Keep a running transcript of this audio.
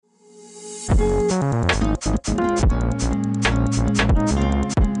Hello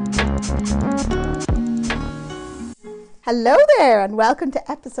there and welcome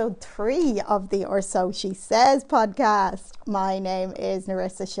to episode 3 of the Or So She Says podcast. My name is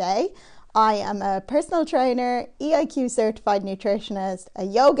Narissa Shea. I am a personal trainer, EIQ certified nutritionist, a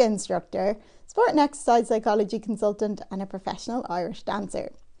yoga instructor, sport and exercise psychology consultant and a professional Irish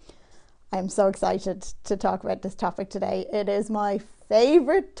dancer. I am so excited to talk about this topic today. It is my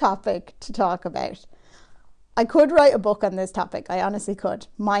favourite topic to talk about. I could write a book on this topic, I honestly could.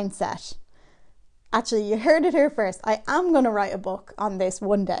 Mindset. Actually, you heard it here first. I am going to write a book on this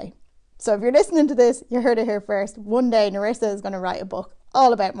one day. So if you're listening to this, you heard it here first. One day, Narissa is going to write a book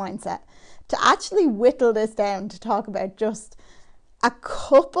all about mindset. To actually whittle this down to talk about just a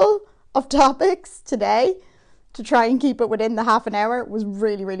couple of topics today, to try and keep it within the half an hour, was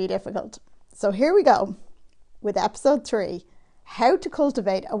really, really difficult. So here we go with episode 3, how to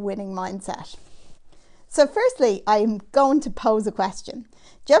cultivate a winning mindset. So firstly, I'm going to pose a question.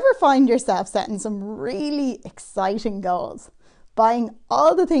 Do you ever find yourself setting some really exciting goals, buying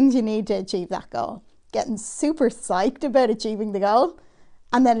all the things you need to achieve that goal, getting super psyched about achieving the goal,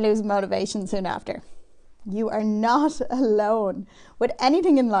 and then losing motivation soon after? You are not alone with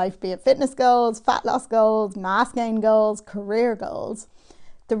anything in life, be it fitness goals, fat loss goals, mass gain goals, career goals.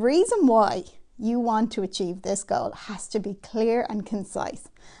 The reason why you want to achieve this goal has to be clear and concise,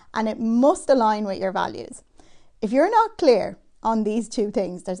 and it must align with your values. If you're not clear on these two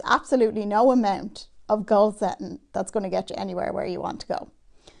things, there's absolutely no amount of goal setting that's going to get you anywhere where you want to go.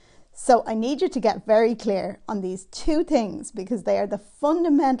 So I need you to get very clear on these two things because they are the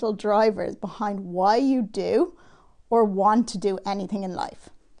fundamental drivers behind why you do or want to do anything in life.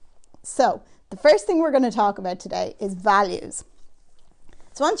 So the first thing we're going to talk about today is values.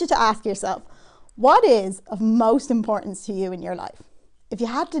 So I want you to ask yourself, what is of most importance to you in your life? If you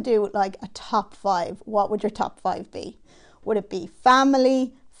had to do like a top 5, what would your top 5 be? Would it be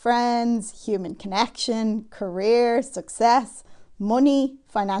family, friends, human connection, career, success, money,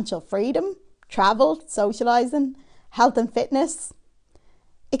 financial freedom, travel, socializing, health and fitness?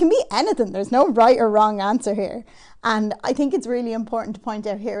 It can be anything. There's no right or wrong answer here. And I think it's really important to point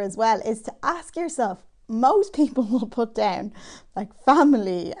out here as well is to ask yourself, most people will put down like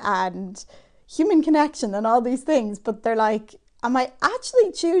family and human connection and all these things, but they're like, am I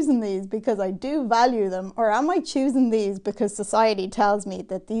actually choosing these because I do value them, or am I choosing these because society tells me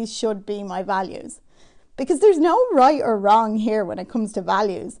that these should be my values? Because there's no right or wrong here when it comes to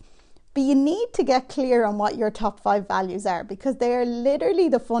values, but you need to get clear on what your top 5 values are because they are literally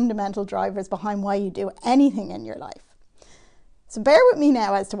the fundamental drivers behind why you do anything in your life. So bear with me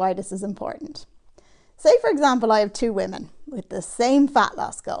now as to why this is important. Say, for example, I have 2 women with the same fat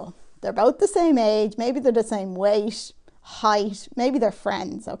loss goal. They're both the same age, maybe they're the same weight, height, maybe they're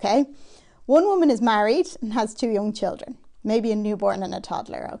friends, okay? One woman is married and has 2 young children, maybe a newborn and a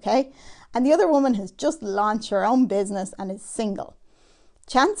toddler, okay? And the other woman has just launched her own business and is single.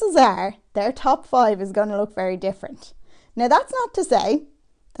 Chances are their top 5 is going to look very different. Now, that's not to say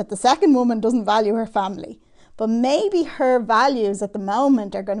that the second woman doesn't value her family, but maybe her values at the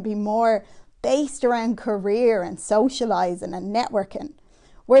moment are going to be more based around career and socializing and networking.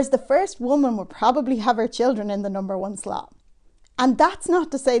 Whereas the first woman would probably have her children in the number 1 slot. And that's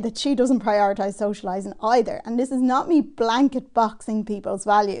not to say that she doesn't prioritise socialising either. And this is not me blanket boxing people's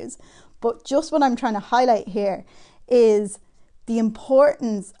values. But just what I'm trying to highlight here is the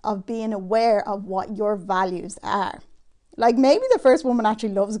importance of being aware of what your values are. Like maybe the first woman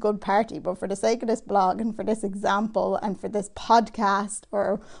actually loves a good party, but for the sake of this blog and for this example and for this podcast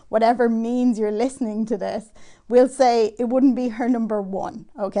or whatever means you're listening to this, we'll say it wouldn't be her number 1,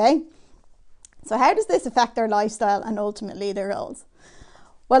 okay? So how does this affect their lifestyle and ultimately their goals?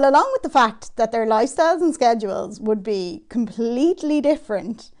 Well, along with the fact that their lifestyles and schedules would be completely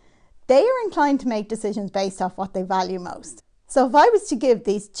different, they are inclined to make decisions based off what they value most. So if I was to give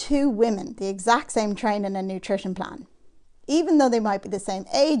these 2 women the exact same training and nutrition plan, even though they might be the same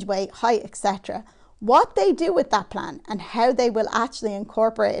age, weight, height, etc., what they do with that plan and how they will actually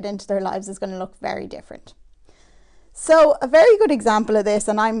incorporate it into their lives is going to look very different. So a very good example of this,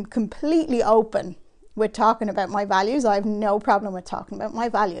 and I'm completely open with talking about my values. I have no problem with talking about my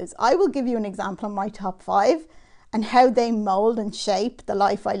values. I will give you an example of my top 5 and how they mold and shape the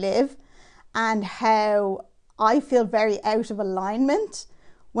life I live and how I feel very out of alignment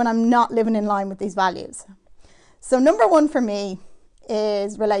when I'm not living in line with these values. So number 1 for me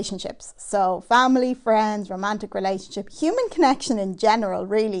is relationships. So family, friends, romantic relationship, human connection in general,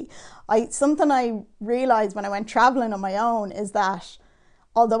 really. Something I realized when I went traveling on my own is that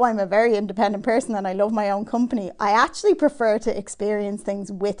although I'm a very independent person and I love my own company, I actually prefer to experience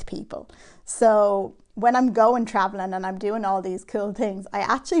things with people. So when I'm going traveling and I'm doing all these cool things, I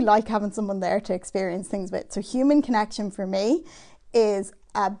actually like having someone there to experience things with. So human connection for me is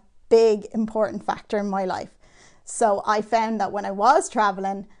a big important factor in my life. So I found that when I was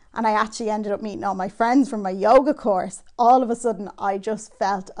traveling and I actually ended up meeting all my friends from my yoga course, all of a sudden I just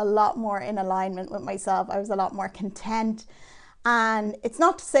felt a lot more in alignment with myself. I was a lot more content. And it's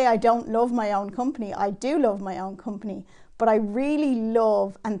not to say I don't love my own company. I do love my own company, but I really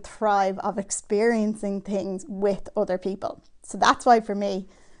love and thrive of experiencing things with other people. So that's why for me,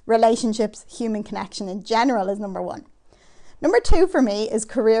 relationships, human connection in general is number one. Number two for me is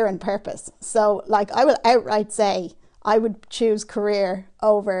career and purpose. So like I will outright say I would choose career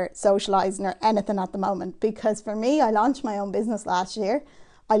over socializing or anything at the moment, because for me, I launched my own business last year.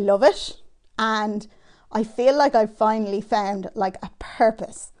 I love it. And I feel like I've finally found like a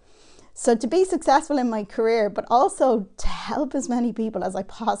purpose. So to be successful in my career, but also to help as many people as I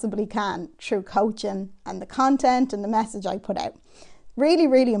possibly can through coaching and the content and the message I put out. Really,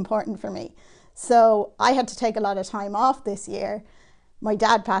 really important for me. So I had to take a lot of time off this year. My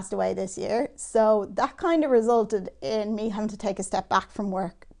dad passed away this year. So that kind of resulted in me having to take a step back from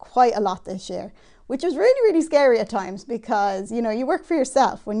work quite a lot this year, which was really, really scary at times because, you know, you work for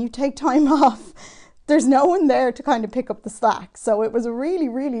yourself. When you take time off, there's no one there to kind of pick up the slack. So it was a really,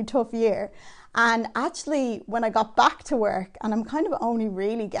 really tough year. And actually, when I got back to work, and I'm kind of only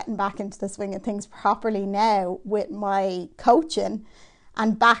really getting back into the swing of things properly now with my coaching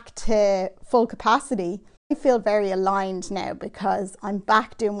and back to full capacity, I feel very aligned now because I'm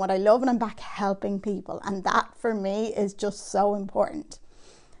back doing what I love and I'm back helping people. And that for me is just so important.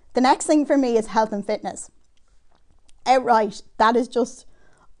 The next thing for me is health and fitness. Outright, that has just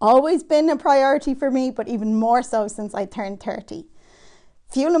always been a priority for me, but even more so since I turned 30.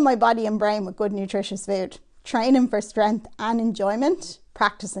 Fueling my body and brain with good nutritious food, training for strength and enjoyment,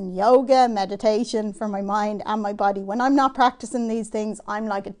 practicing yoga, meditation for my mind and my body. When I'm not practicing these things, I'm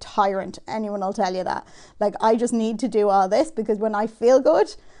like a tyrant. Anyone will tell you that. Like I just need to do all this because when I feel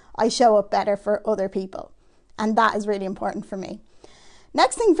good, I show up better for other people. And that is really important for me.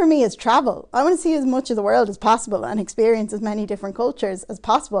 Next thing for me is travel. I want to see as much of the world as possible and experience as many different cultures as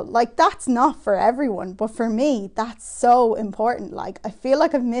possible. Like that's not for everyone, but for me, that's so important. Like I feel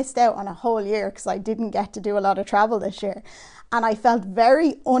like I've missed out on a whole year because I didn't get to do a lot of travel this year. And I felt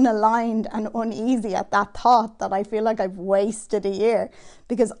very unaligned and uneasy at that thought that I feel like I've wasted a year,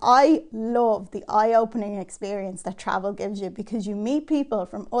 because I love the eye-opening experience that travel gives you, because you meet people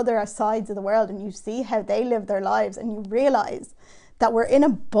from other sides of the world and you see how they live their lives and you realize that we're in a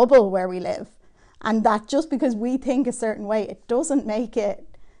bubble where we live, and that just because we think a certain way, it doesn't make it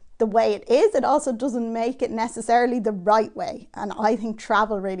the way it is. It also doesn't make it necessarily the right way. And I think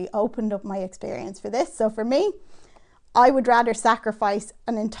travel really opened up my experience for this. So for me, I would rather sacrifice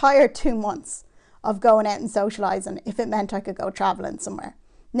an entire 2 months of going out and socializing if it meant I could go traveling somewhere.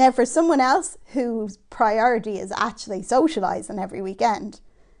 Now, for someone else whose priority is actually socializing every weekend,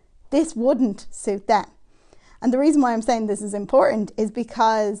 this wouldn't suit them. And the reason why I'm saying this is important is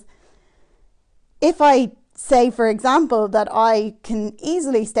because if I say, for example, that I can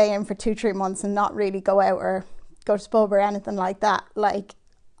easily stay in for 2-3 months and not really go out or go to the pub or anything like that, like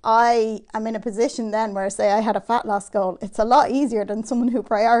I am in a position then where, say I had a fat loss goal, it's a lot easier than someone who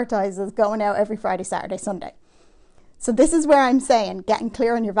prioritizes going out every Friday, Saturday, Sunday. So this is where I'm saying getting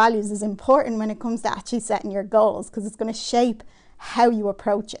clear on your values is important when it comes to actually setting your goals, because it's going to shape how you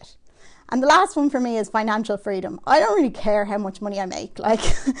approach it. And the last one for me is financial freedom. I don't really care how much money I make,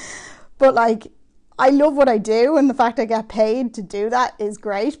 but I love what I do, and the fact I get paid to do that is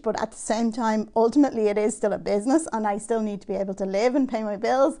great. But at the same time, ultimately it is still a business and I still need to be able to live and pay my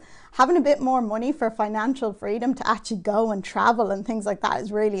bills. Having a bit more money for financial freedom to actually go and travel and things like that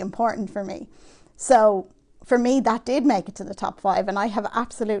is really important for me. So for me, that did make it to the top 5, and I have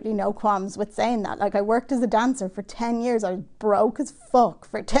absolutely no qualms with saying that. Like I worked as a dancer for 10 years. I was broke as fuck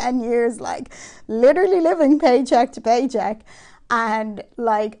for 10 years, like literally living paycheck to paycheck. And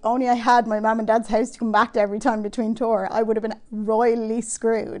like only I had my mum and dad's house to come back to every time between tour, I would have been royally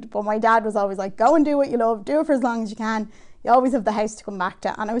screwed. But my dad was always like, go and do what you love, do it for as long as you can. You always have the house to come back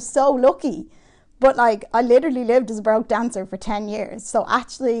to. And I was so lucky. But like I literally lived as a broke dancer for 10 years. So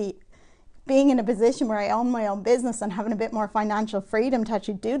actually being in a position where I own my own business and having a bit more financial freedom to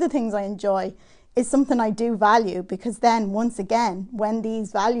actually do the things I enjoy is something I do value, because then once again, when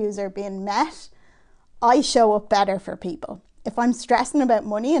these values are being met, I show up better for people. If I'm stressing about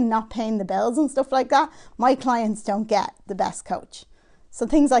money and not paying the bills and stuff like that, my clients don't get the best coach. So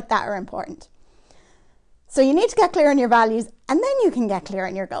things like that are important. So you need to get clear on your values, and then you can get clear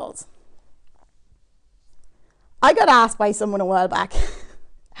on your goals. I got asked by someone a while back,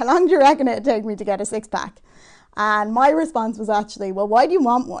 how long do you reckon it'd take me to get a six-pack? And my response was actually, well, why do you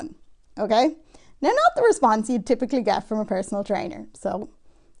want one? Okay? Now, not the response you'd typically get from a personal trainer. So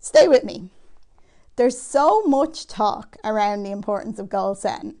stay with me. There's so much talk around the importance of goal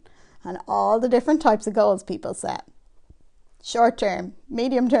setting and all the different types of goals people set. Short term,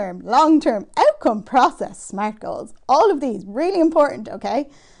 medium term, long term, outcome, process, SMART goals. All of these, really important, okay?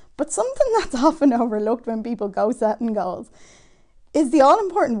 But something that's often overlooked when people go setting goals is the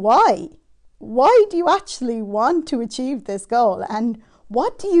all-important why. Why do you actually want to achieve this goal? And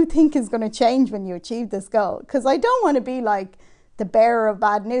what do you think is going to change when you achieve this goal? Because I don't want to be like the bearer of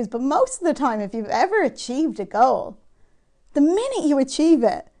bad news, but most of the time, if you've ever achieved a goal, the minute you achieve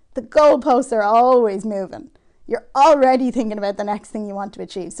it, the goalposts are always moving. You're already thinking about the next thing you want to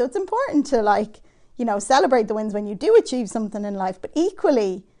achieve. So it's important to celebrate the wins when you do achieve something in life, but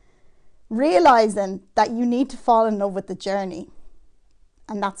equally realizing that you need to fall in love with the journey.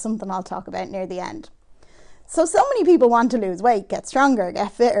 And that's something I'll talk about near the end. So many people want to lose weight, get stronger,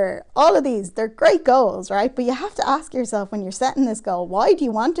 get fitter. All of these, they're great goals, right? But you have to ask yourself when you're setting this goal, why do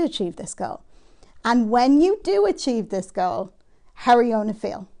you want to achieve this goal? And when you do achieve this goal, how are you going to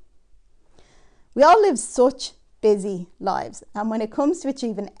feel? We all live such busy lives. And when it comes to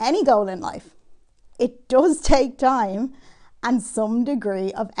achieving any goal in life, it does take time and some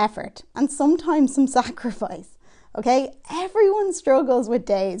degree of effort and sometimes some sacrifice. Okay? Everyone struggles with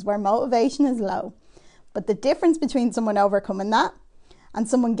days where motivation is low. But the difference between someone overcoming that and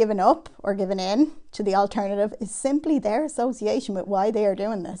someone giving up or giving in to the alternative is simply their association with why they are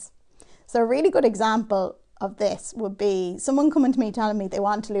doing this. So a really good example of this would be someone coming to me telling me they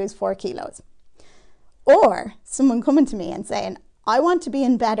want to lose 4 kilos. Or someone coming to me and saying, I want to be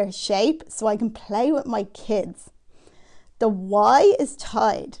in better shape so I can play with my kids. The why is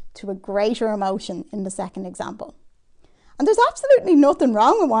tied to a greater emotion in the second example. And there's absolutely nothing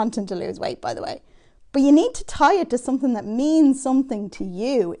wrong with wanting to lose weight, by the way. But you need to tie it to something that means something to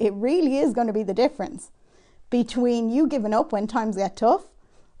you. It really is going to be the difference between you giving up when times get tough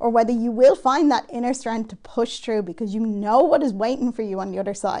or whether you will find that inner strength to push through because you know what is waiting for you on the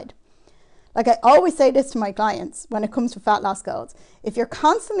other side. Like I always say this to my clients when it comes to fat loss goals. If you're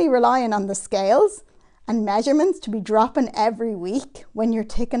constantly relying on the scales and measurements to be dropping every week when you're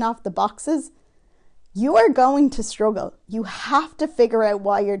ticking off the boxes, you are going to struggle. You have to figure out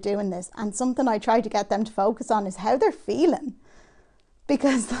why you're doing this. And something I try to get them to focus on is how they're feeling.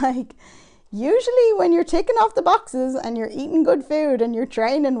 Because usually when you're ticking off the boxes and you're eating good food and you're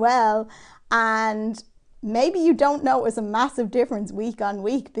training well and maybe you don't notice a massive difference week on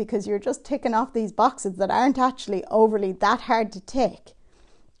week because you're just ticking off these boxes that aren't actually overly that hard to tick.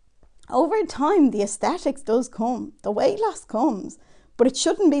 Over time, the aesthetics does come. The weight loss comes. But it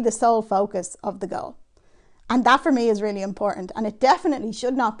shouldn't be the sole focus of the goal. And that for me is really important. And it definitely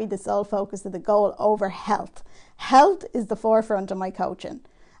should not be the sole focus of the goal over health. Health is the forefront of my coaching.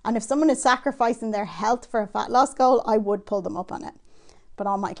 And if someone is sacrificing their health for a fat loss goal, I would pull them up on it. But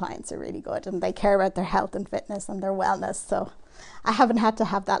all my clients are really good and they care about their health and fitness and their wellness. So I haven't had to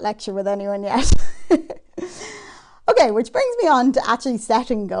have that lecture with anyone yet. Okay, which brings me on to actually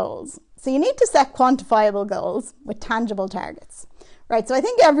setting goals. So you need to set quantifiable goals with tangible targets. Right, so I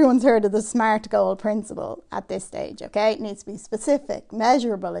think everyone's heard of the SMART goal principle at this stage, okay? It needs to be specific,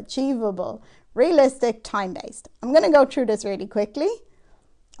 measurable, achievable, realistic, time-based. I'm going to go through this really quickly.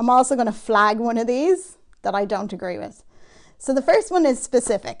 I'm also going to flag one of these that I don't agree with. So the first one is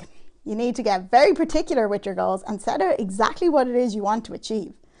specific. You need to get very particular with your goals and set out exactly what it is you want to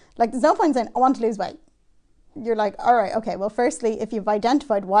achieve. Like there's no point saying, I want to lose weight. You're like, all right, okay, well, firstly, if you've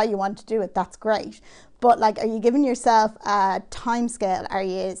identified why you want to do it, that's great. But are you giving yourself a time scale? Are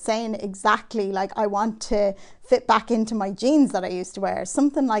you saying exactly I want to fit back into my jeans that I used to wear?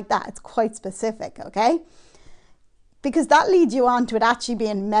 Something like that. It's quite specific, okay? Because that leads you on to it actually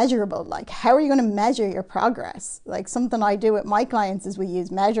being measurable. How are you going to measure your progress? Something I do with my clients is we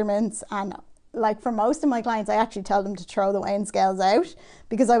use measurements and for most of my clients, I actually tell them to throw the weighing scales out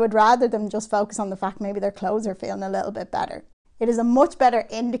because I would rather them just focus on the fact maybe their clothes are feeling a little bit better. It is a much better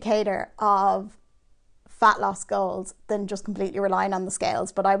indicator of fat loss goals than just completely relying on the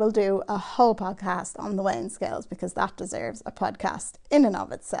scales. But I will do a whole podcast on the weighing scales because that deserves a podcast in and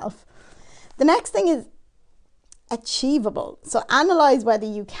of itself. The next thing is achievable. So analyze whether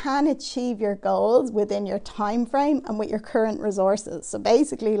you can achieve your goals within your time frame and with your current resources. So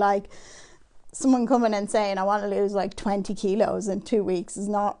basically someone coming and saying, I want to lose like 20 kilos in 2 weeks is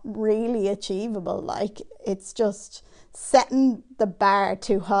not really achievable. Like, it's just setting the bar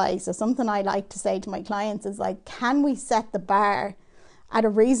too high. So something I like to say to my clients is like, can we set the bar at a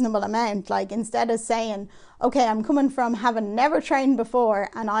reasonable amount? Like, instead of saying, okay, I'm coming from having never trained before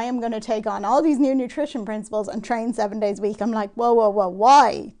and I am going to take on all these new nutrition principles and train 7 days a week. I'm like, whoa,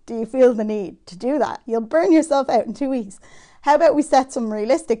 why do you feel the need to do that? You'll burn yourself out in 2 weeks. How about we set some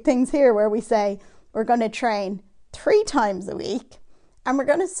realistic things here where we say we're going to train 3 times a week and we're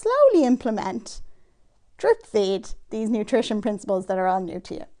going to slowly implement, drip feed these nutrition principles that are all new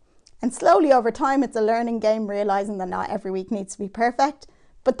to you. And slowly over time, it's a learning game, realizing that not every week needs to be perfect,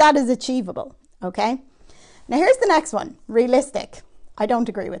 but that is achievable, okay? Now here's the next one, realistic. I don't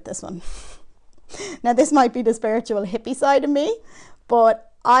agree with this one. Now this might be the spiritual hippie side of me,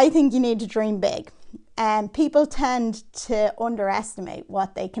 but I think you need to dream big. And people tend to underestimate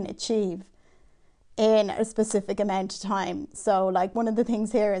what they can achieve in a specific amount of time. So like one of the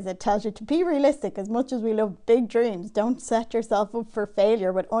things here is it tells you to be realistic. As much as we love big dreams, don't set yourself up for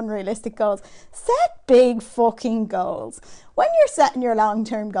failure with unrealistic goals. Set big fucking goals. When you're setting your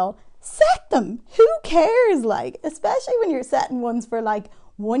long-term goal, set them. Who cares? Like, especially when you're setting ones for like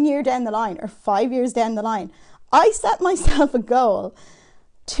 1 year down the line or 5 years down the line. I set myself a goal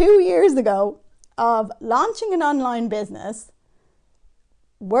 2 years ago of launching an online business,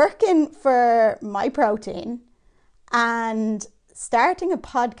 working for My Protein, and starting a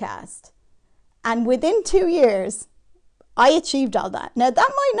podcast. And within 2 years, I achieved all that. Now,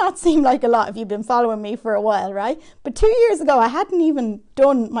 that might not seem like a lot if you've been following me for a while, right? But 2 years ago, I hadn't even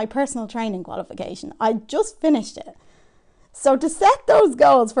done my personal training qualification. I just finished it. So to set those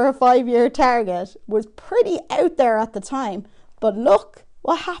goals for a 5-year target was pretty out there at the time. But look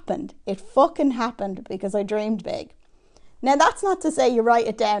what happened. It fucking happened because I dreamed big. Now, that's not to say you write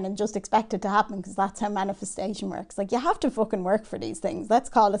it down and just expect it to happen, because that's how manifestation works. Like, you have to fucking work for these things. Let's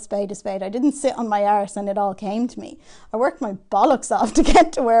call a spade a spade. I didn't sit on my arse and it all came to me. I worked my bollocks off to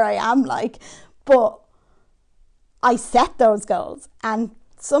get to where I am, like, but I set those goals. And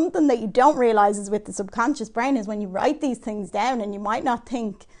something that you don't realize is with the subconscious brain is when you write these things down and you might not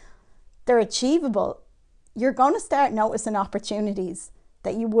think they're achievable, you're going to start noticing opportunities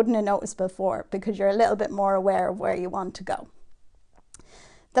that you wouldn't have noticed before because you're a little bit more aware of where you want to go.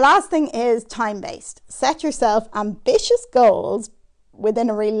 The last thing is time-based. Set yourself ambitious goals within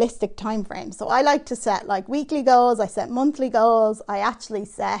a realistic time frame. So I like to set like weekly goals, I set monthly goals, I actually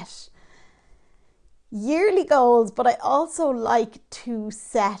set yearly goals, but I also like to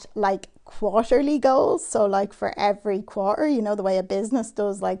set like quarterly goals. So like for every quarter, you know, the way a business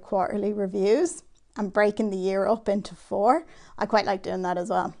does like quarterly reviews and breaking the year up into 4. I quite like doing that as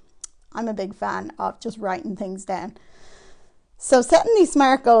well. I'm a big fan of just writing things down. So setting these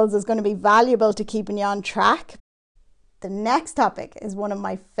SMART goals is going to be valuable to keeping you on track. The next topic is one of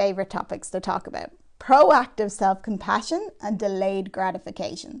my favorite topics to talk about. Proactive self-compassion and delayed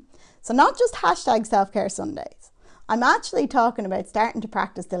gratification. So not just hashtag self-care Sundays. I'm actually talking about starting to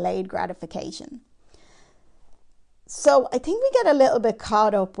practice delayed gratification. So I think we get a little bit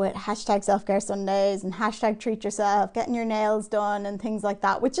caught up with hashtag self-care Sundays and hashtag treat yourself, getting your nails done and things like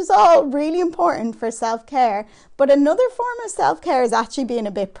that, which is all really important for self-care. But another form of self-care is actually being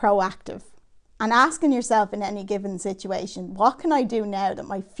a bit proactive and asking yourself in any given situation, what can I do now that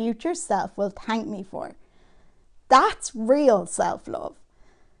my future self will thank me for? That's real self-love.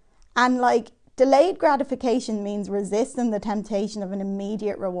 And like, delayed gratification means resisting the temptation of an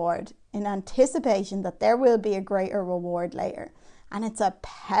immediate reward in anticipation that there will be a greater reward later. And it's a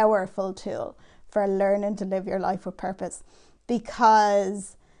powerful tool for learning to live your life with purpose.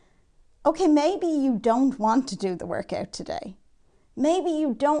 Because, okay, maybe you don't want to do the workout today. Maybe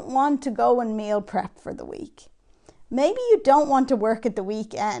you don't want to go and meal prep for the week. Maybe you don't want to work at the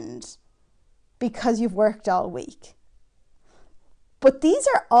weekend because you've worked all week. But these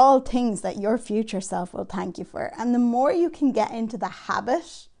are all things that your future self will thank you for. And the more you can get into the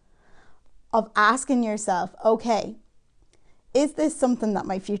habit of asking yourself, okay, is this something that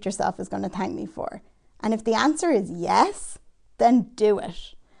my future self is going to thank me for? And if the answer is yes, then do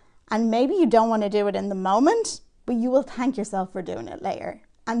it. And maybe you don't want to do it in the moment, but you will thank yourself for doing it later.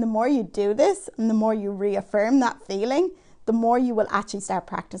 And the more you do this and the more you reaffirm that feeling, the more you will actually start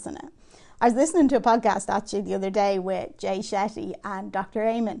practicing it. I was listening to a podcast actually the other day with Jay Shetty and Dr.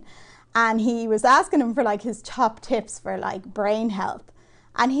 Amen, and he was asking him for like his top tips for like brain health.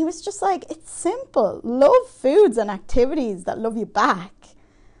 And he was just like, it's simple. Love foods and activities that love you back.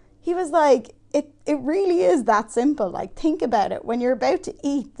 He was like, it really is that simple. Like, think about it. When you're about to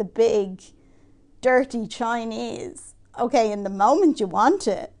eat the big, dirty Chinese, okay, in the moment you want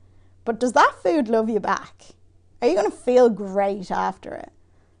it, But does that food love you back? Are you going to feel great after it?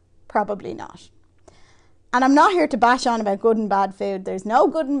 Probably not. And I'm not here to bash on about good and bad food. There's no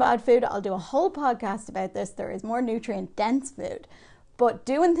good and bad food. I'll do a whole podcast about this. There is more nutrient dense food. But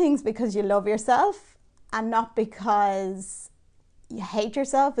doing things because you love yourself and not because you hate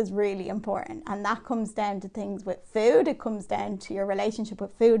yourself is really important. And that comes down to things with food. It comes down to your relationship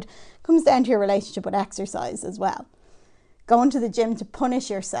with food. It comes down to your relationship with exercise as well. Going to the gym to punish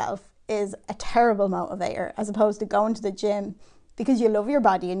yourself is a terrible motivator, as opposed to going to the gym because you love your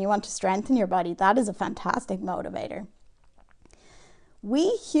body and you want to strengthen your body. That is a fantastic motivator. We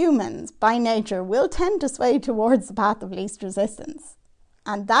humans, by nature, will tend to sway towards the path of least resistance.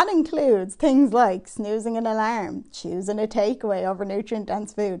 And that includes things like snoozing an alarm, choosing a takeaway over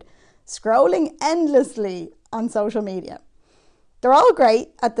nutrient-dense food, scrolling endlessly on social media. They're all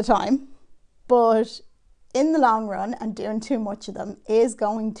great at the time, but in the long run, and doing too much of them is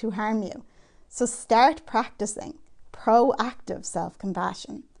going to harm you. So start practicing proactive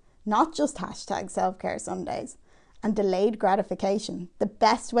self-compassion, not just hashtag self-care Sundays, and delayed gratification. The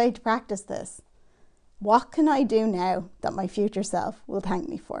best way to practice this. What can I do now that my future self will thank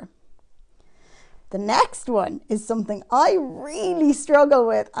me for? The next one is something I really struggle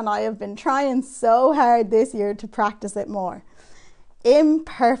with, and I have been trying so hard this year to practice it more.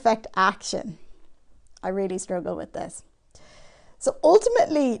 Imperfect action. I really struggle with this. So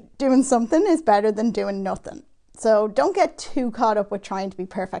ultimately, doing something is better than doing nothing. So don't get too caught up with trying to be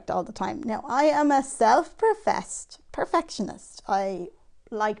perfect all the time. Now, I am a self-professed perfectionist. I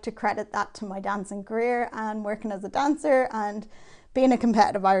like to credit that to my dancing career and working as a dancer and being a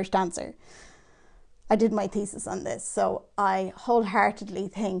competitive Irish dancer. I did my thesis on this, so I wholeheartedly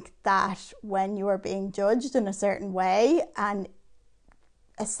think that when you are being judged in a certain way, and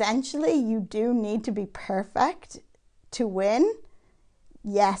essentially you do need to be perfect to win,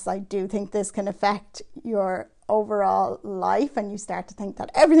 yes, I do think this can affect your overall life and you start to think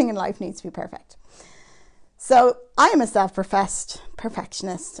that everything in life needs to be perfect. So I am a self-professed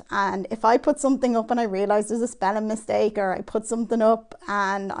perfectionist, and if I put something up and I realise there's a spelling mistake, or I put something up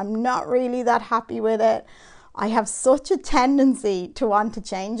and I'm not really that happy with it, I have such a tendency to want to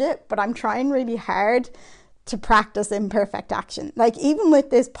change it, but I'm trying really hard to practice imperfect action. Like even with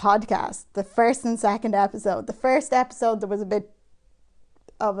this podcast, the first and second episode, the first episode there was a bit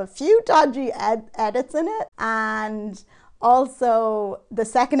of a few dodgy edits in it, and also the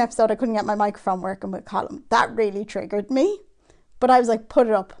second episode I couldn't get my microphone working with Colin. That really triggered me, but I was like, put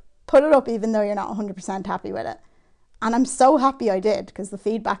it up even though you're not 100% happy with it. And I'm so happy I did, because the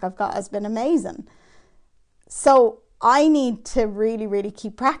feedback I've got has been amazing. So I need to really, really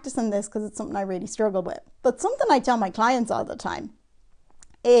keep practicing this, because it's something I really struggle with. But something I tell my clients all the time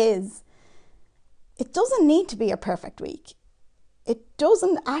is it doesn't need to be a perfect week. It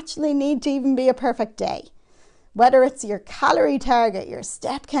doesn't actually need to even be a perfect day. Whether it's your calorie target, your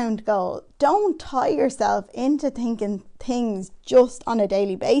step count goal, don't tie yourself into thinking things just on a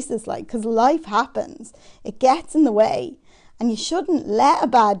daily basis, because life happens. It gets in the way, and you shouldn't let a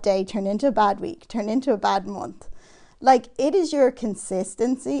bad day turn into a bad week, turn into a bad month. It is your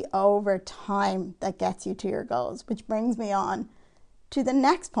consistency over time that gets you to your goals, which brings me on to the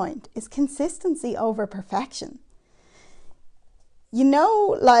next point, is consistency over perfection. You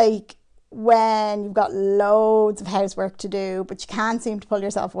know, when you've got loads of housework to do, but you can't seem to pull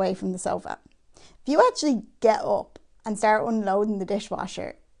yourself away from the sofa. If you actually get up and start unloading the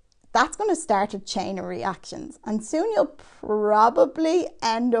dishwasher, that's going to start a chain of reactions. And soon you'll probably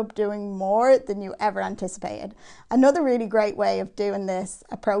end up doing more than you ever anticipated. Another really great way of doing this,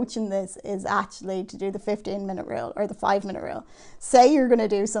 approaching this, is actually to do the 15-minute rule or the 5-minute rule. Say you're going to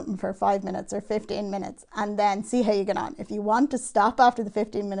do something for 5 minutes or 15 minutes and then see how you get on. If you want to stop after the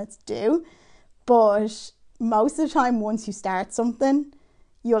 15 minutes, do. But most of the time, once you start something,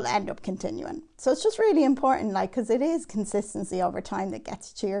 you'll end up continuing. So it's just really important, because it is consistency over time that gets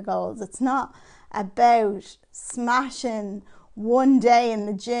you to your goals. It's not about smashing one day in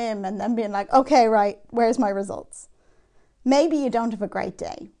the gym and then being like, okay, right, where's my results? Maybe you don't have a great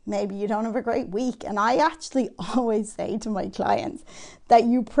day. Maybe you don't have a great week. And I actually always say to my clients that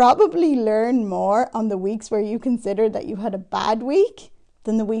you probably learn more on the weeks where you consider that you had a bad week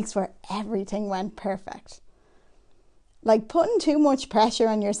than the weeks where everything went perfect. Putting too much pressure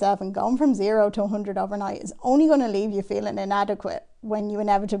on yourself and going from 0 to 100 overnight is only going to leave you feeling inadequate when you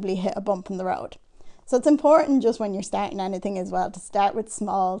inevitably hit a bump in the road. So it's important, just when you're starting anything as well, to start with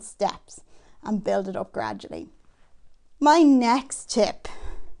small steps and build it up gradually. My next tip,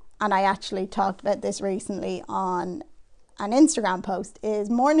 and I actually talked about this recently on an Instagram post, is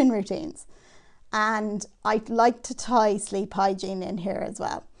morning routines. And I'd like to tie sleep hygiene in here as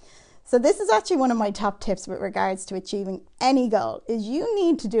well. So this is actually one of my top tips with regards to achieving any goal, is you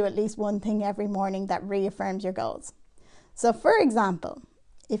need to do at least one thing every morning that reaffirms your goals. So for example,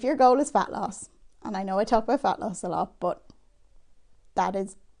 if your goal is fat loss, and I know I talk about fat loss a lot, but that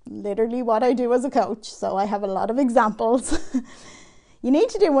is literally what I do as a coach, so I have a lot of examples. You need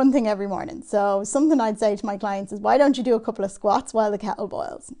to do one thing every morning. So something I'd say to my clients is, why don't you do a couple of squats while the kettle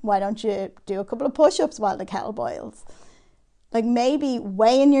boils? Why don't you do a couple of push-ups while the kettle boils? Like maybe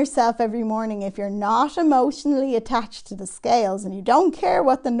weighing yourself every morning if you're not emotionally attached to the scales and you don't care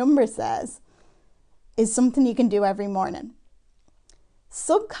what the number says, is something you can do every morning.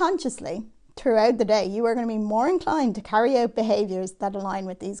 Subconsciously, throughout the day, you are going to be more inclined to carry out behaviours that align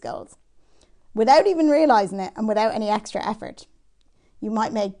with these goals, without even realising it and without any extra effort. You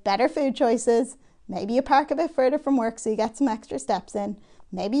might make better food choices. Maybe you park a bit further from work so you get some extra steps in.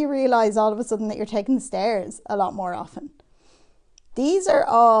 Maybe you realise all of a sudden that you're taking the stairs a lot more often. These are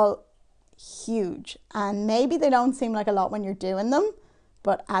all huge, and maybe they don't seem like a lot when you're doing them,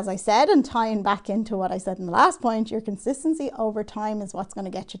 but as I said, and tying back into what I said in the last point, your consistency over time is what's going to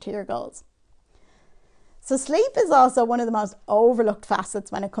get you to your goals. So sleep is also one of the most overlooked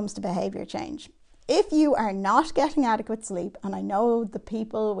facets when it comes to behaviour change. If you are not getting adequate sleep, and I know the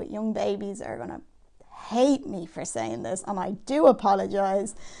people with young babies are going to hate me for saying this, and I do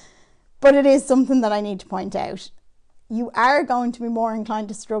apologise, but it is something that I need to point out. You are going to be more inclined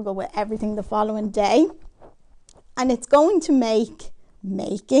to struggle with everything the following day, and it's going to make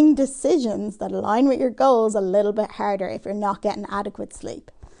making decisions that align with your goals a little bit harder if you're not getting adequate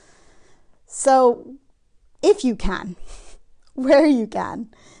sleep. So if you can, where you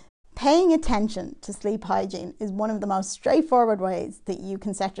can, paying attention to sleep hygiene is one of the most straightforward ways that you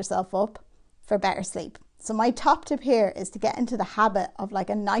can set yourself up for better sleep. So my top tip here is to get into the habit of like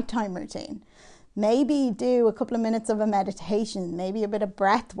a nighttime routine. Maybe do a couple of minutes of a meditation, maybe a bit of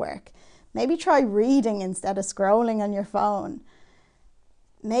breath work. Maybe try reading instead of scrolling on your phone.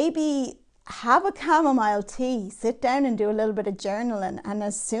 Maybe have a chamomile tea, sit down and do a little bit of journaling, and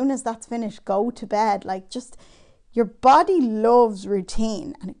as soon as that's finished, go to bed. Like, just, your body loves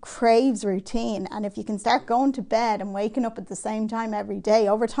routine and it craves routine, and if you can start going to bed and waking up at the same time every day,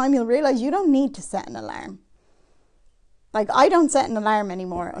 over time you'll realize you don't need to set an alarm. Like, I don't set an alarm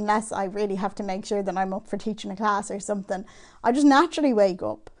anymore unless I really have to make sure that I'm up for teaching a class or something. I just naturally wake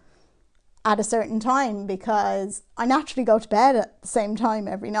up at a certain time because I naturally go to bed at the same time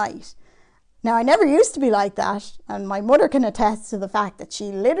every night. Now, I never used to be like that, and my mother can attest to the fact that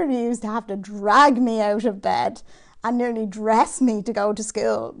she literally used to have to drag me out of bed and nearly dress me to go to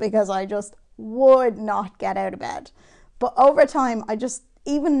school because I just would not get out of bed. But over time,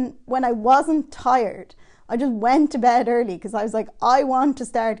 even when I wasn't tired, I just went to bed early because I was like, I want to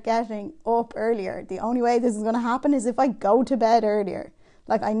start getting up earlier. The only way this is going to happen is if I go to bed earlier.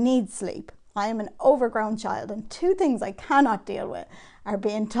 Like, I need sleep. I am an overgrown child, and two things I cannot deal with are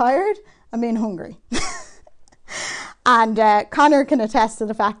being tired and being hungry. And Connor can attest to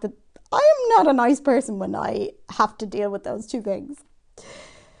the fact that I am not a nice person when I have to deal with those two things.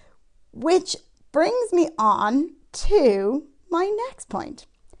 Which brings me on to my next point.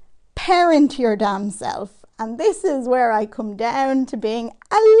 Parent your damn self. And this is where I come down to being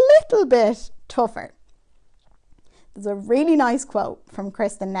a little bit tougher. There's a really nice quote from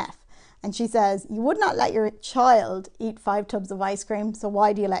Kristen Neff, and she says, "You would not let your child eat 5 tubs of ice cream, so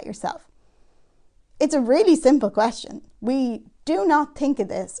why do you let yourself?" It's a really simple question. We do not think of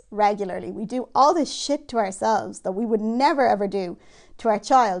this regularly. We do all this shit to ourselves that we would never ever do to our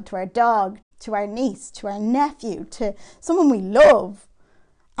child, to our dog, to our niece, to our nephew, to someone we love.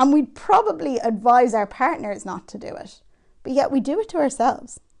 And we'd probably advise our partners not to do it, but yet we do it to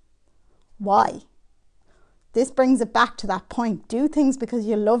ourselves. Why? This brings it back to that point. Do things because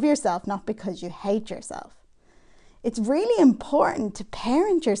you love yourself, not because you hate yourself. It's really important to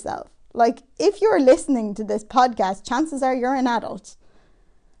parent yourself. Like, if you're listening to this podcast, chances are you're an adult.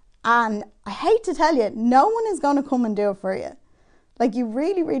 And I hate to tell you, no one is going to come and do it for you. Like, you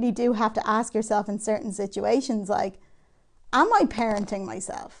really, really do have to ask yourself in certain situations, like, am I parenting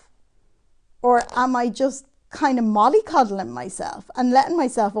myself? Or am I just kind of mollycoddling myself and letting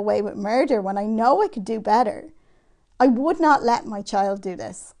myself away with murder when I know I could do better? I would not let my child do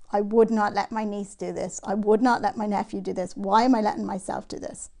this. I would not let my niece do this. I would not let my nephew do this. Why am I letting myself do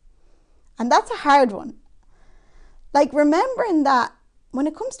this? And that's a hard one. Like, remembering that when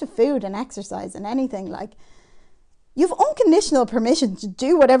it comes to food and exercise and anything, like, you've unconditional permission to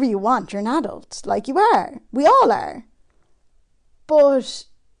do whatever you want. You're an adult. Like, you are. We all are. But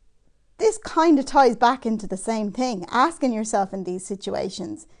this kind of ties back into the same thing. Asking yourself in these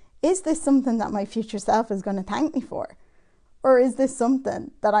situations, is this something that my future self is going to thank me for? Or is this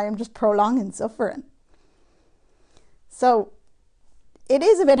something that I am just prolonging suffering? So it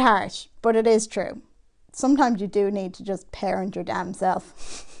is a bit harsh, but it is true. Sometimes you do need to just parent your damn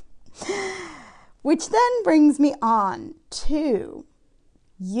self. Which then brings me on to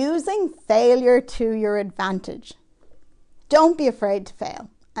using failure to your advantage. Don't be afraid to fail.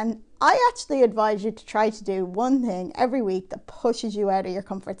 And I actually advise you to try to do one thing every week that pushes you out of your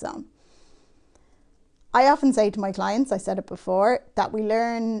comfort zone. I often say to my clients, I said it before, that we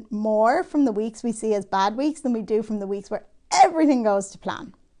learn more from the weeks we see as bad weeks than we do from the weeks where everything goes to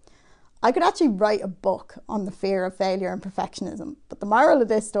plan. I could actually write a book on the fear of failure and perfectionism, but the moral of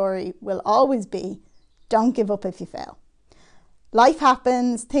this story will always be, don't give up if you fail. Life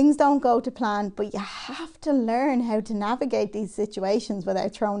happens, things don't go to plan, but you have to learn how to navigate these situations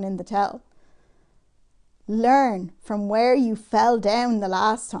without throwing in the towel. Learn from where you fell down the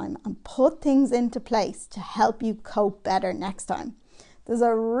last time and put things into place to help you cope better next time. There's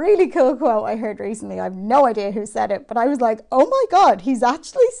a really cool quote I heard recently. I have no idea who said it, but I was like, oh my God, he's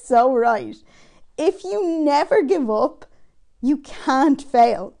actually so right. If you never give up, you can't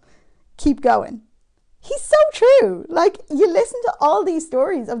fail. Keep going. He's so true. Like, you listen to all these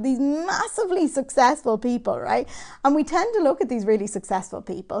stories of these massively successful people, right? And we tend to look at these really successful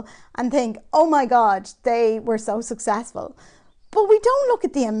people and think, oh my God, they were so successful. But we don't look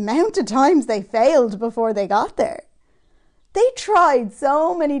at the amount of times they failed before they got there. They tried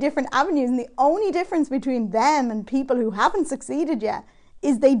so many different avenues, and the only difference between them and people who haven't succeeded yet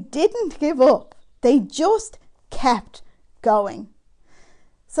is they didn't give up. They just kept going.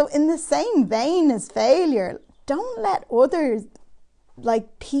 So in the same vein as failure, don't let others,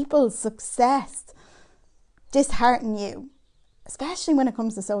 like people's success, dishearten you, especially when it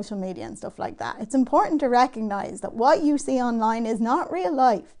comes to social media and stuff like that. It's important to recognize that what you see online is not real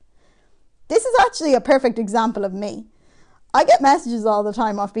life. This is actually a perfect example of me. I get messages all the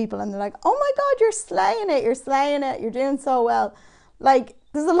time off people and they're like, oh my God, you're slaying it, you're doing so well. Like,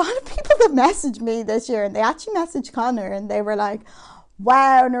 there's a lot of people that messaged me this year, and they actually messaged Connor and they were like,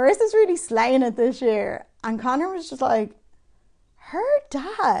 wow, Narissa's really slaying it this year. And Connor was just like, her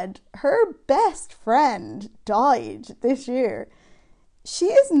dad, her best friend, died this year. She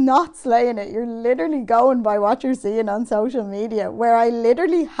is not slaying it. You're literally going by what you're seeing on social media, where I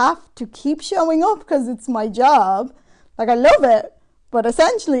literally have to keep showing up because it's my job. Like, I love it, but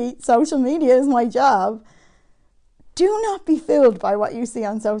essentially social media is my job. Do not be fooled by what you see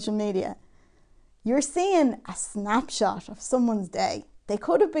on social media. You're seeing a snapshot of someone's day. They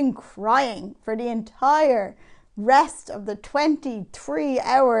could have been crying for the entire rest of the 23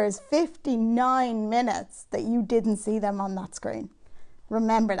 hours, 59 minutes that you didn't see them on that screen.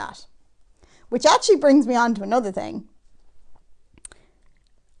 Remember that. Which actually brings me on to another thing.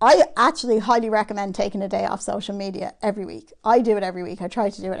 I actually highly recommend taking a day off social media every week. I do it every week. I try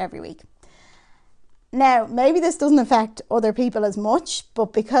to do it every week. Now, maybe this doesn't affect other people as much,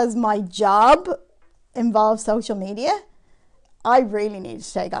 but because my job involves social media, I really need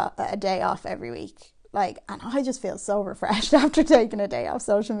to take a day off every week. Like, and I just feel so refreshed after taking a day off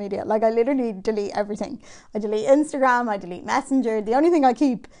social media. Like, I literally delete everything. I delete Instagram, I delete Messenger. The only thing I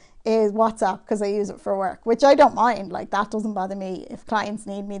keep is WhatsApp because I use it for work, which I don't mind. Like, that doesn't bother me. If clients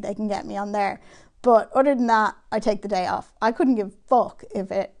need me, they can get me on there. But other than that, I take the day off. I couldn't give a fuck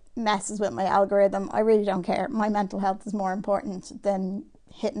if it messes with my algorithm. I really don't care. My mental health is more important than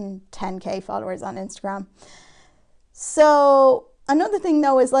hitting 10k followers on Instagram. So another thing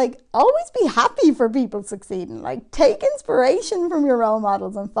though is, like, always be happy for people succeeding. Like, take inspiration from your role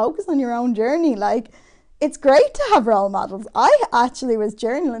models and focus on your own journey. Like, it's great to have role models. I actually was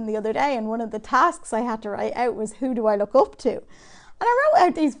journaling the other day, and one of the tasks I had to write out was, who do I look up to? And I wrote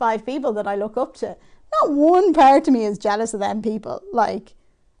out these 5 people that I look up to. Not one part of me is jealous of them people. Like,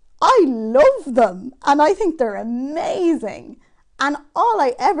 I love them and I think they're amazing. And all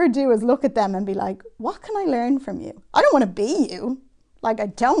I ever do is look at them and be like, what can I learn from you? I don't want to be you. Like, I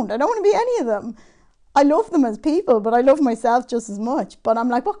don't want to be any of them. I love them as people, but I love myself just as much. But I'm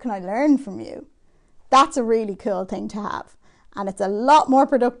like, what can I learn from you? That's a really cool thing to have. And it's a lot more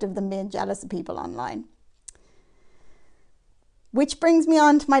productive than being jealous of people online. Which brings me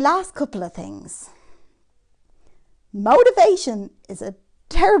on to my last couple of things. Motivation is a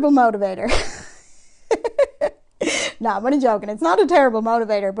terrible motivator. No, I'm only joking. It's not a terrible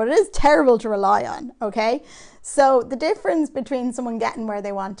motivator, but it is terrible to rely on, okay? So the difference between someone getting where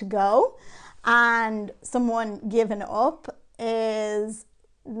they want to go and someone giving up is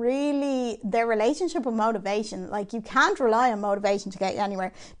really their relationship with motivation. Like, you can't rely on motivation to get you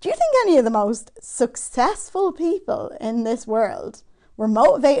anywhere. Do you think any of the most successful people in this world were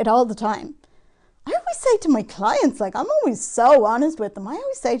motivated all the time? I always say to my clients, like, I'm always so honest with them. I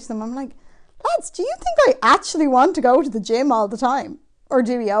always say to them, I'm like, lads, do you think I actually want to go to the gym all the time or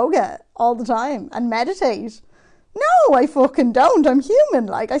do yoga all the time and meditate? No, I fucking don't. I'm human.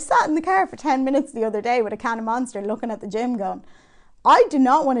 Like, I sat in the car for 10 minutes the other day with a can of Monster looking at the gym going, I do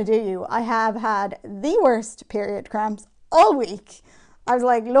not want to do you. I have had the worst period cramps all week. I was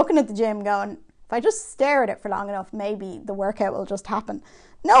like looking at the gym going, if I just stare at it for long enough, maybe the workout will just happen.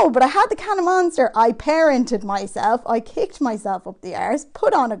 No, but I had the can of Monster. I parented myself. I kicked myself up the arse,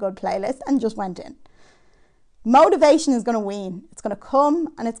 put on a good playlist and just went in. Motivation is going to wane. It's going to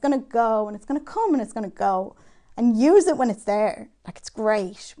come and it's going to go and it's going to come and it's going to go. And use it when it's there. Like, it's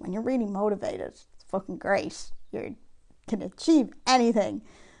great. When you're really motivated, it's fucking great. You can achieve anything.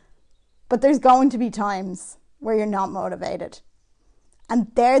 But there's going to be times where you're not motivated. And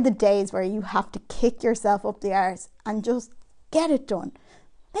they're the days where you have to kick yourself up the arse and just get it done.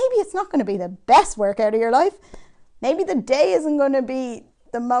 Maybe it's not going to be the best workout of your life. Maybe the day isn't going to be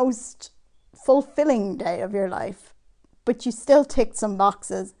the most fulfilling day of your life. But you still ticked some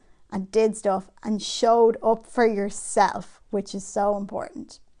boxes and did stuff and showed up for yourself, which is so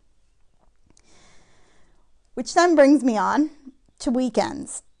important. Which then brings me on to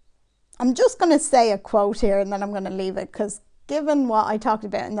weekends. I'm just going to say a quote here and then I'm going to leave it, because given what I talked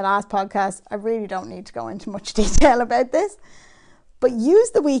about in the last podcast, I really don't need to go into much detail about this. But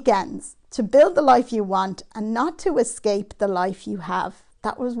use the weekends to build the life you want and not to escape the life you have.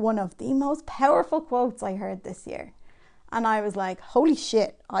 That was one of the most powerful quotes I heard this year. And I was like, holy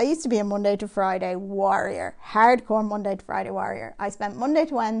shit, I used to be a Monday to Friday warrior, hardcore Monday to Friday warrior. I spent Monday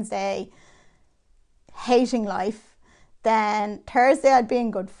to Wednesday hating life. Then Thursday I'd be in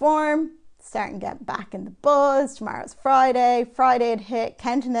good form, starting to get back in the buzz. Tomorrow's Friday. Friday I'd hit,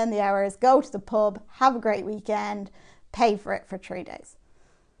 counting down the hours, go to the pub, have a great weekend, pay for it for 3 days.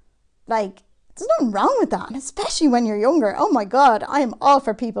 Like, there's nothing wrong with that, and especially when you're younger. Oh my God, I am all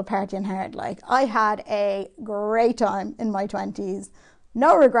for people partying hard. Like, I had a great time in my 20s.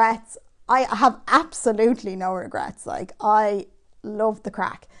 No regrets. I have absolutely no regrets. Like, I love the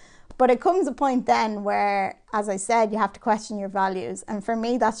crack. But it comes a point then where, as I said, you have to question your values. And for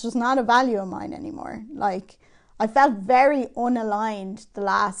me, that's just not a value of mine anymore. Like, I felt very unaligned the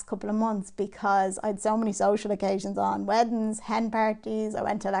last couple of months because I had so many social occasions on, weddings, hen parties, I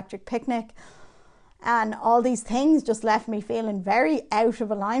went to Electric Picnic. And all these things just left me feeling very out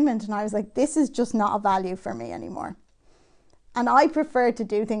of alignment. And I was like, this is just not a value for me anymore. And I prefer to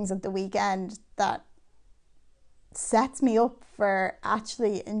do things at the weekend that sets me up for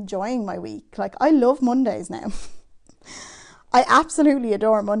actually enjoying my week. Like, I love Mondays now. I absolutely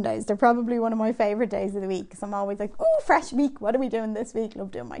adore Mondays. They're probably one of my favourite days of the week because I'm always like, oh, fresh week. What are we doing this week?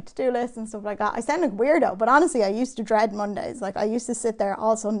 Love doing my to-do list and stuff like that. I sound like a weirdo, but honestly, I used to dread Mondays. Like, I used to sit there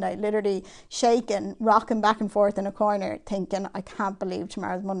all Sunday, literally shaking, rocking back and forth in a corner, thinking, I can't believe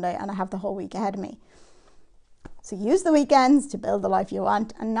tomorrow's Monday and I have the whole week ahead of me. So use the weekends to build the life you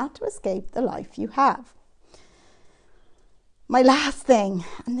want and not to escape the life you have. My last thing,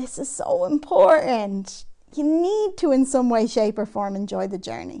 and this is so important, you need to, in some way, shape or form, enjoy the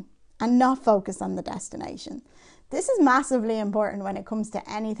journey and not focus on the destination. This is massively important when it comes to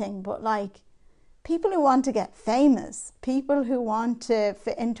anything, but like people who want to get famous, people who want to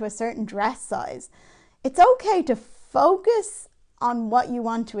fit into a certain dress size, it's okay to focus on what you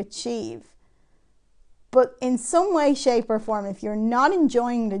want to achieve. But in some way, shape or form, if you're not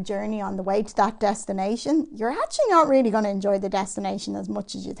enjoying the journey on the way to that destination, you're actually not really going to enjoy the destination as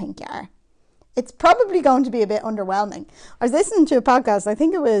much as you think you are. It's probably going to be a bit underwhelming. I was listening to a podcast, I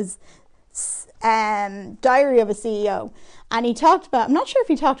think it was Diary of a CEO, and he talked about, I'm not sure if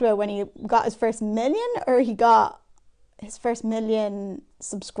he talked about when he got his first million or he got his first million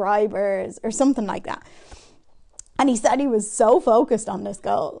subscribers or something like that. And he said he was so focused on this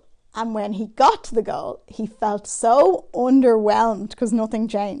goal. And when he got to the goal, he felt so underwhelmed because nothing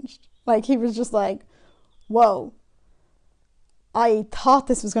changed. Like, he was just like, whoa, I thought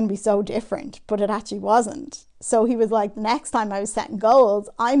this was going to be so different, but it actually wasn't. So he was like, the next time I was setting goals,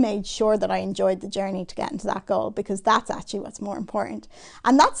 I made sure that I enjoyed the journey to get into that goal, because that's actually what's more important.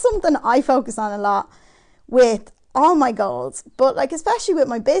 And that's something I focus on a lot with all my goals, but like, especially with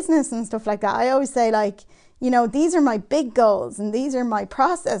my business and stuff like that. I always say, like, you know, these are my big goals and these are my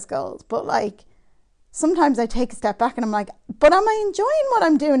process goals. But like, sometimes I take a step back and I'm like, but am I enjoying what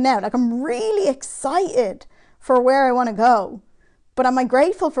I'm doing now? Like, I'm really excited for where I want to go. But am I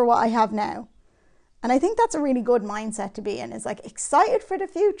grateful for what I have now? And I think that's a really good mindset to be in. It's like excited for the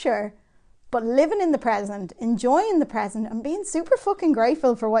future, but living in the present, enjoying the present and being super fucking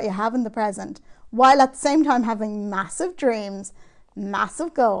grateful for what you have in the present, while at the same time having massive dreams,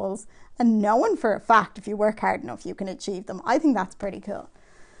 massive goals, and knowing for a fact if you work hard enough you can achieve them. I think that's pretty cool.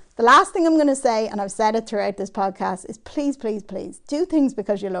 The last thing I'm going to say, and I've said it throughout this podcast, is please, please, please do things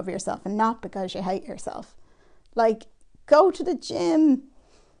because you love yourself and not because you hate yourself. Like, go to the gym,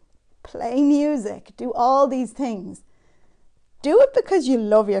 play music, do all these things. Do it because you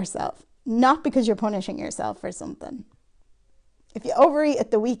love yourself, not because you're punishing yourself for something. If you overeat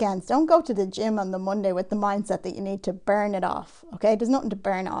at the weekends, don't go to the gym on the Monday with the mindset that you need to burn it off, okay? There's nothing to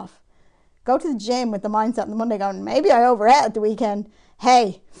burn off. Go to the gym with the mindset on the Monday going, maybe I overate at the weekend.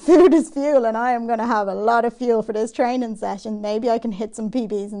 Hey, food is fuel and I am going to have a lot of fuel for this training session. Maybe I can hit some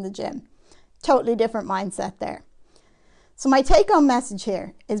PBs in the gym. Totally different mindset there. So my take-home message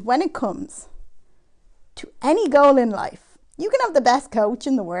here is when it comes to any goal in life, you can have the best coach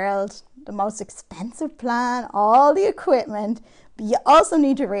in the world, the most expensive plan, all the equipment, but you also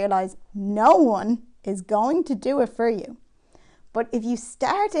need to realize no one is going to do it for you. But if you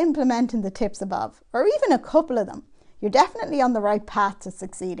start implementing the tips above, or even a couple of them, you're definitely on the right path to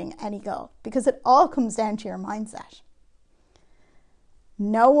succeeding any goal, because it all comes down to your mindset.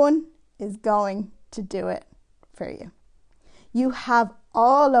 No one is going to do it for you. You have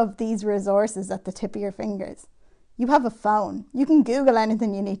all of these resources at the tip of your fingers. You have a phone. You can Google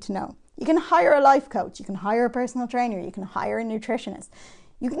anything you need to know. You can hire a life coach. You can hire a personal trainer. You can hire a nutritionist.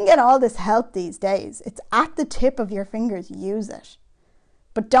 You can get all this help these days. It's at the tip of your fingers. Use it.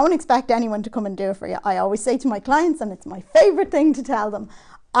 But don't expect anyone to come and do it for you. I always say to my clients, and it's my favorite thing to tell them,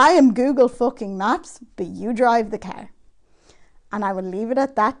 I am Google fucking Maps, but you drive the car. And I will leave it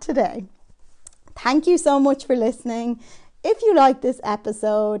at that today. Thank you so much for listening. If you like this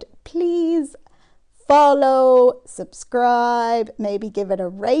episode, please follow, subscribe, maybe give it a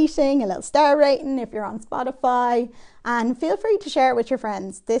rating, a little star rating if you're on Spotify, and feel free to share it with your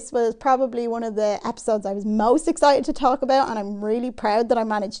friends. This was probably one of the episodes I was most excited to talk about, and I'm really proud that I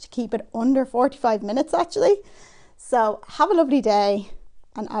managed to keep it under 45 minutes actually. So have a lovely day,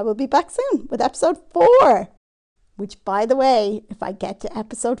 and I will be back soon with episode 4, which, by the way, if I get to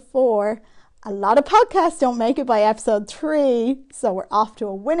episode 4, a lot of podcasts don't make it by episode 3, so we're off to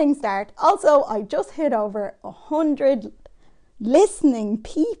a winning start. Also, I just hit over 100 listening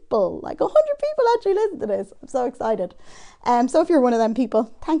people. Like 100 people actually listen to this. I'm so excited. So if you're one of them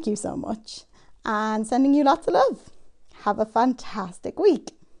people, thank you so much. And sending you lots of love. Have a fantastic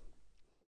week.